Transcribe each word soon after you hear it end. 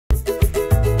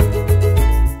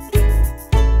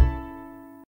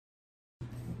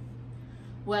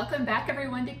Welcome back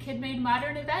everyone to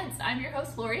KidMadeModern events. I'm your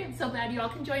host Laurie. I'm so glad you all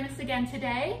can join us again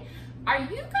today. Are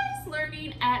you guys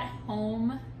learning at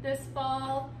home this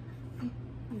fall?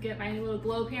 Get my little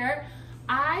globe here.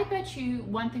 I bet you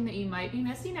one thing that you might be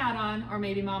missing out on, or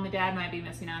maybe mom and dad might be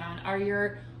missing out on, are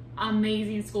your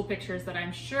amazing school pictures that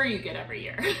I'm sure you get every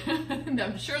year.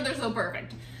 I'm sure they're so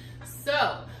perfect.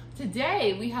 So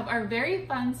today we have our very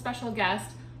fun special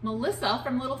guest, Melissa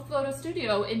from Little Photo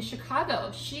Studio in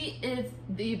Chicago. She is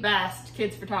the best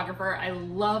kids photographer. I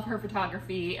love her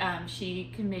photography.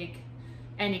 She can make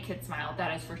any kid smile,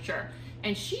 that is for sure.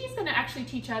 And she's gonna actually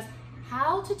teach us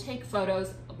how to take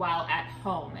photos while at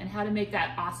home and how to make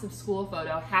that awesome school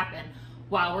photo happen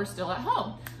while we're still at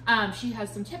home. She has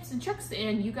some tips and tricks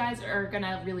and you guys are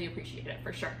gonna really appreciate it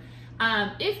for sure.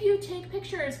 If you take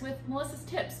pictures with Melissa's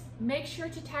tips, make sure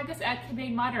to tag us at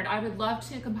KidMadeModern. I would love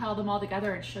to compile them all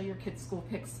together and show your kids' school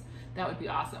pics. That would be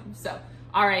awesome. So,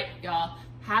 all right, y'all,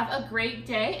 have a great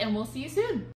day and we'll see you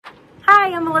soon.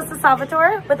 Hi, I'm Melissa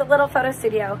Salvatore with the Little Photo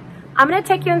Studio. I'm gonna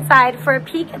take you inside for a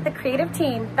peek at the creative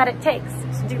team that it takes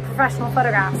to do professional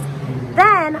photographs.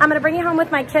 Then I'm gonna bring you home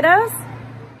with my kiddos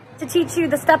to teach you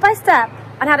the step-by-step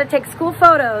on how to take school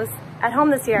photos at home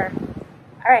this year.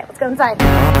 All right, let's go inside.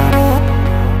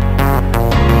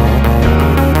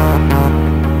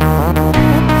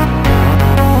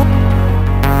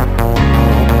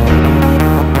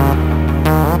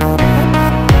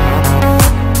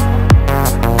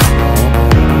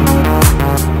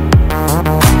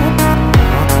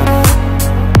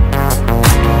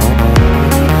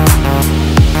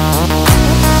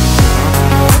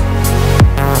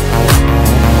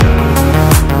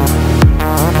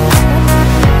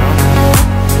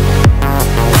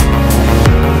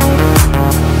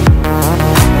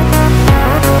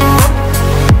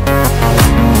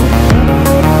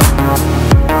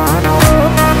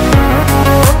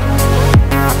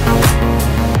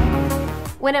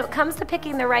 When it comes to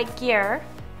picking the right gear,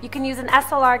 you can use an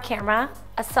SLR camera.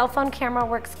 A cell phone camera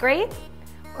works great,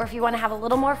 or if you want to have a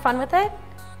little more fun with it,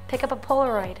 pick up a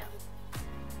Polaroid.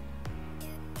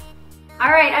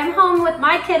 All right, I'm home with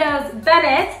my kiddos,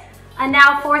 Bennett, a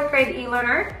now 4th grade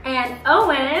e-learner, and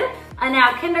Owen, a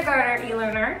now kindergartner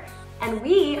e-learner, and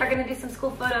we are gonna do some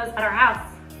school photos at our house.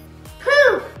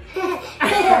 Poo!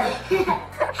 I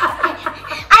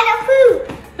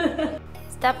love poo!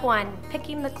 Step 1,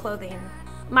 picking the clothing.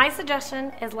 My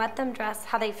suggestion is let them dress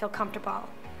how they feel comfortable,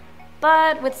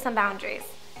 but with some boundaries.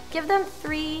 Give them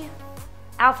 3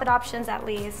 outfit options at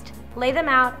least, lay them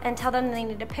out and tell them they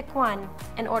need to pick one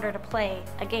in order to play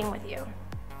a game with you.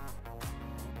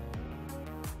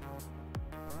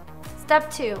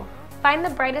 Step 2, find the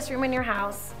brightest room in your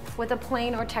house with a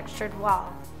plain or textured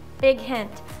wall. Big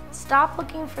hint, stop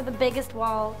looking for the biggest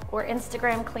wall or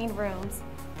Instagram clean rooms.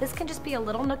 This can just be a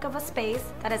little nook of a space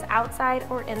that is outside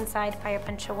or inside by a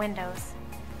bunch of windows.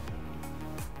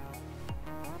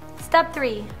 Step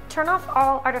 3, turn off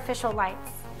all artificial lights.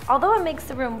 Although it makes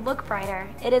the room look brighter,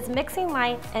 it is mixing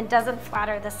light and doesn't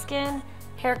flatter the skin,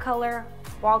 hair color,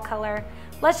 wall color.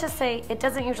 Let's just say it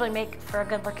doesn't usually make for a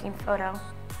good looking photo.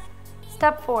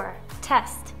 Step 4,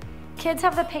 test. Kids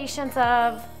have the patience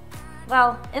of,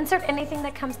 well, insert anything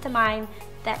that comes to mind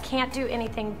that can't do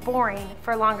anything boring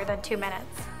for longer than 2 minutes.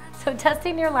 So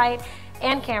testing your light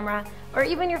and camera, or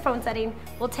even your phone setting,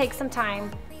 will take some time.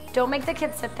 Don't make the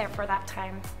kids sit there for that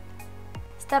time.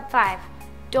 Step 5,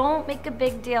 don't make a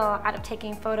big deal out of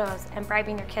taking photos and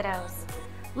bribing your kiddos.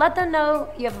 Let them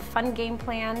know you have a fun game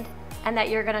planned and that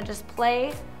you're gonna just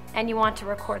play and you want to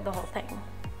record the whole thing.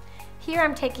 Here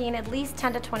I'm taking at least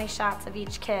 10 to 20 shots of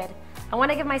each kid. I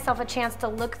wanna give myself a chance to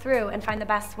look through and find the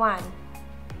best one.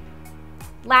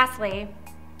 Lastly,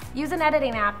 use an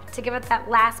editing app to give it that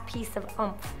last piece of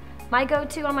oomph. My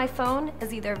go-to on my phone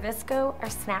is either Visco or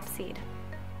Snapseed.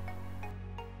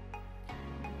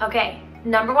 Okay,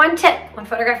 number 1 tip when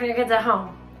photographing your kids at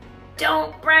home.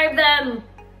 Don't bribe them.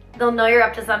 They'll know you're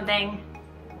up to something.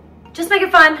 Just make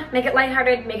it fun, make it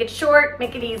lighthearted, make it short,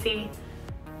 make it easy.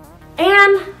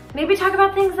 And maybe talk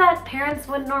about things that parents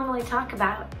wouldn't normally talk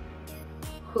about.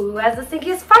 Who has the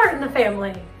stinkiest fart in the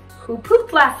family? Who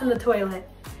pooped last in the toilet?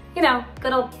 You know,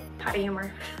 good old potty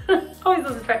humor. Always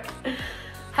does a trick.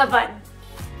 Have fun.